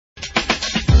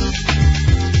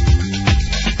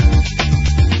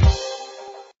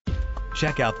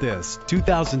Check out this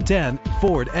 2010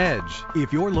 Ford Edge.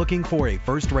 If you're looking for a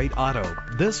first-rate auto,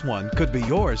 this one could be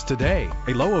yours today.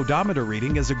 A low odometer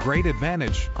reading is a great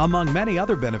advantage, among many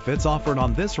other benefits offered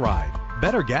on this ride.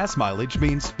 Better gas mileage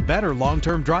means better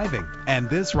long-term driving, and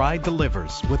this ride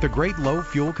delivers with a great low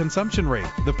fuel consumption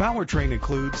rate. The powertrain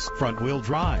includes front-wheel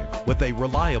drive with a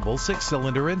reliable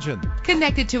 6-cylinder engine.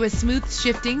 Connected to a smooth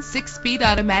shifting 6-speed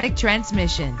automatic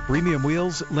transmission. Premium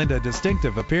wheels lend a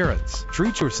distinctive appearance.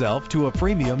 Treat yourself to a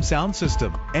premium sound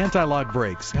system. Anti-lock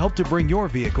brakes help to bring your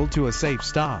vehicle to a safe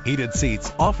stop. Heated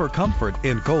seats offer comfort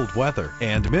in cold weather,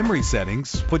 and memory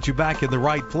settings put you back in the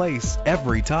right place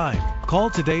every time.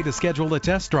 Call today to schedule a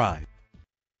test drive.